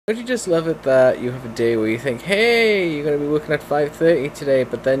Don't you just love it that you have a day where you think, hey, you're going to be working at 5:30 today,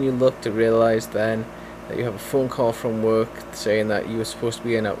 but then you look to realise then that you have a phone call from work saying that you were supposed to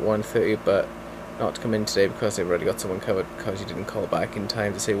be in at 1:30 but not to come in today because they've already got someone covered because you didn't call back in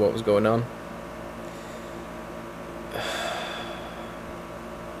time to say what was going on.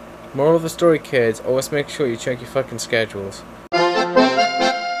 Moral of the story, kids, always make sure you check your fucking schedules.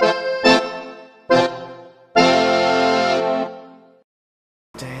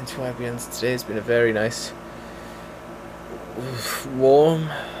 Day in Twabians. Today's been a very nice, warm,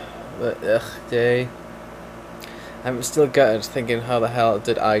 but day. I'm still gutted thinking how the hell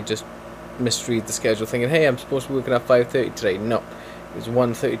did I just misread the schedule thinking, hey, I'm supposed to be working at 5:30 today. No, it was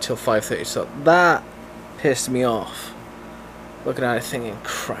 1:30 till 5:30, so that pissed me off. Looking at it thinking,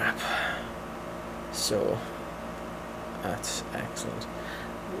 crap. So, that's excellent.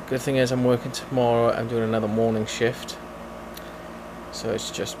 Good thing is I'm working tomorrow. I'm doing another morning shift. So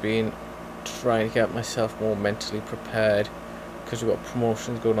it's just been trying to get myself more mentally prepared because we've got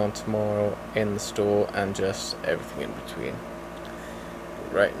promotions going on tomorrow in the store and just everything in between.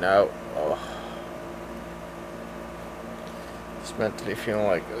 But right now, just mentally feeling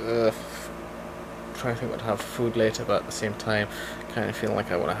like, trying to think what to have for food later, but at the same time, kind of feeling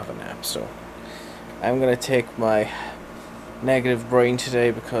like I want to have a nap. So I'm going to take my negative brain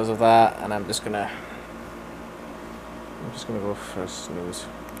today because of that, and I'm just gonna go for a snooze.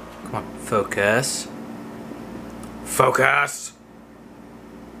 Come on, focus. Focus!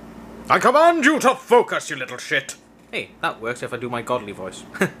 I command you to focus, you little shit! Hey, that works if I do my godly voice.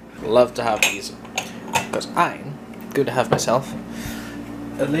 Love to have these because I'm going to have myself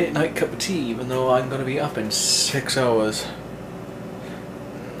a late night cup of tea, even though I'm going to be up in 6 hours.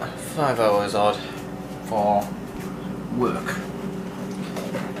 5 hours odd for work.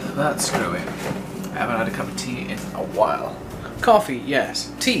 That's screwy. I haven't had a cup of tea in a while. Coffee,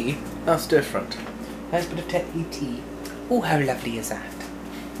 yes. Tea, that's different. Nice bit of techie tea. Oh, how lovely is that?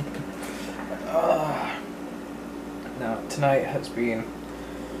 Now, tonight has been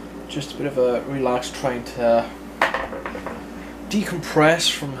just a bit of a relax, trying to decompress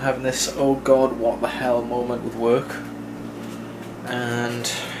from having this oh god what the hell moment with work,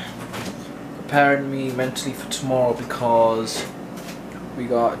 and preparing me mentally for tomorrow because we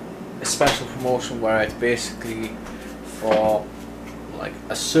got a special promotion where it's basically for like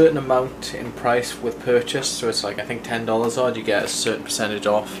a certain amount in price with purchase, so it's like I think $10 odd, you get a certain percentage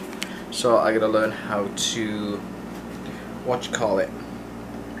off. So I gotta learn how to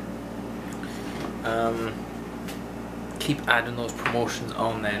keep adding those promotions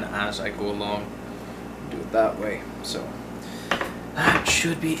on then as I go along, do it that way, so that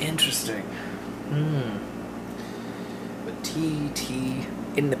should be interesting. But tea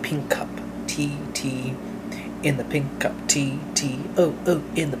in the pink cup, tea in the pink cup, tea oh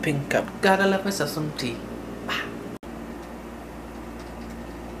in the pink cup, gotta love myself some tea.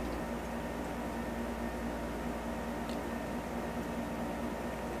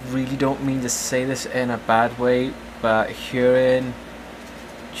 Really don't mean to say this in a bad way, but hearing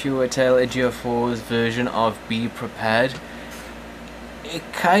Chiwetel Ejiofor's version of Be Prepared, it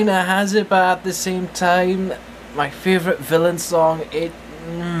kinda has it, but at the same time, my favourite villain song,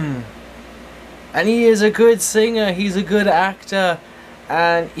 and he is a good singer, he's a good actor,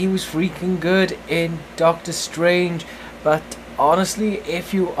 and he was freaking good in Doctor Strange, but honestly,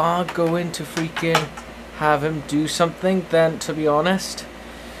 if you are going to freaking have him do something, then to be honest,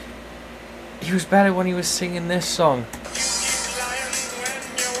 he was better when he was singing this song.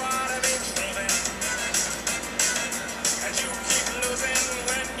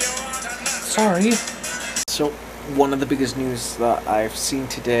 Sorry. So, one of the biggest news that I've seen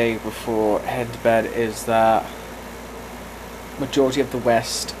today before heading to bed is that majority of the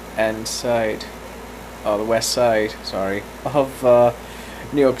west side, of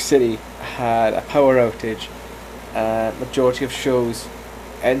New York City had a power outage. Majority of shows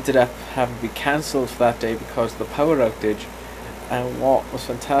ended up having to be cancelled for that day because of the power outage. And what was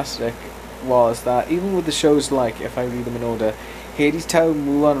fantastic was that even with the shows like, if I read them in order, Hadestown,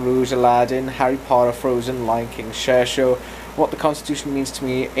 Moulin Rouge, Aladdin, Harry Potter, Frozen, Lion King, Cher Show, What the Constitution Means to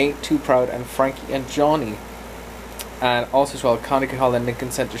Me, Ain't Too Proud, and Frankie and Johnny. And also as well, Carnegie Hall and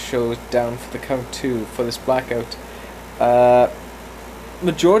Lincoln Center shows down for the count too for this blackout.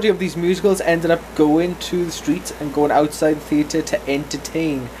 Majority of these musicals ended up going to the streets and going outside the theatre to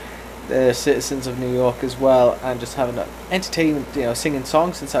entertain the citizens of New York as well, and just having to entertain, singing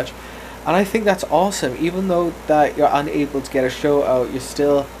songs and such. And I think that's awesome. Even though that you're unable to get a show out, you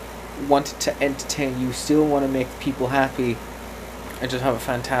still wanted to entertain. You still want to make people happy and just have a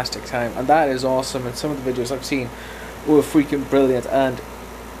fantastic time. And that is awesome. And some of the videos I've seen were freaking brilliant. And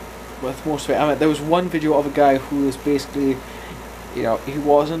with most of it. I mean, there was one video of a guy who was basically, you know, he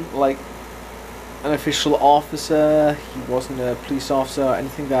wasn't like an official officer, he wasn't a police officer or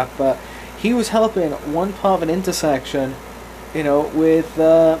anything like that, but he was helping one part of an intersection, you know, with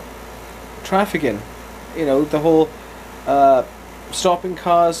trafficking, you know, the whole stopping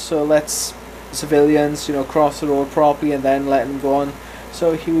cars so lets civilians, you know, cross the road properly and then letting them go on.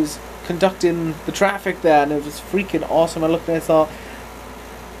 So he was conducting the traffic there, and it was freaking awesome. I looked and I thought,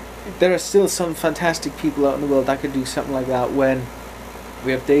 there are still some fantastic people out in the world that could do something like that when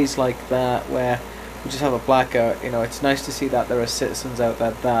we have days like that where we just have a blackout. You know, it's nice to see that there are citizens out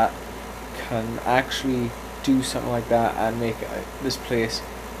there that can actually do something like that and make this place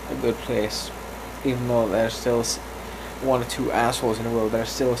a good place. Even though there's still one or two assholes in the world, there's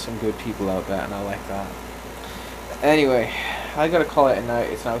still some good people out there, and I like that. Anyway, I gotta call it a night.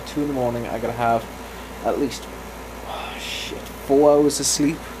 It's now 2 in the morning. I gotta have at least 4 hours of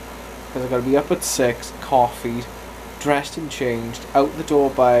sleep, because I gotta be up at 6, coffeeed, dressed and changed, out the door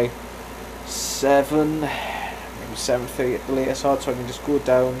by 7, maybe 7:30 at the latest, so I can just go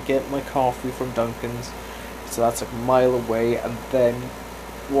down, get my coffee from Dunkin's, so that's like a mile away, and then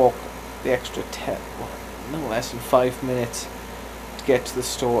walk the extra 10, well, no less than 5 minutes to get to the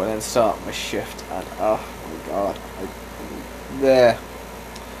store and then start my shift. And oh my god, there.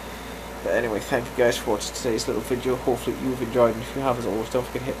 But anyway, thank you guys for watching today's little video. Hopefully you've enjoyed, and if you have, as always, don't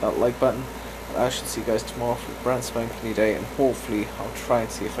forget to hit that like button. And I shall see you guys tomorrow for a brand spanking new day, and hopefully I'll try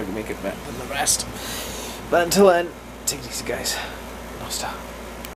and see if I can make it better than the rest. But until then, take it easy guys. No stop.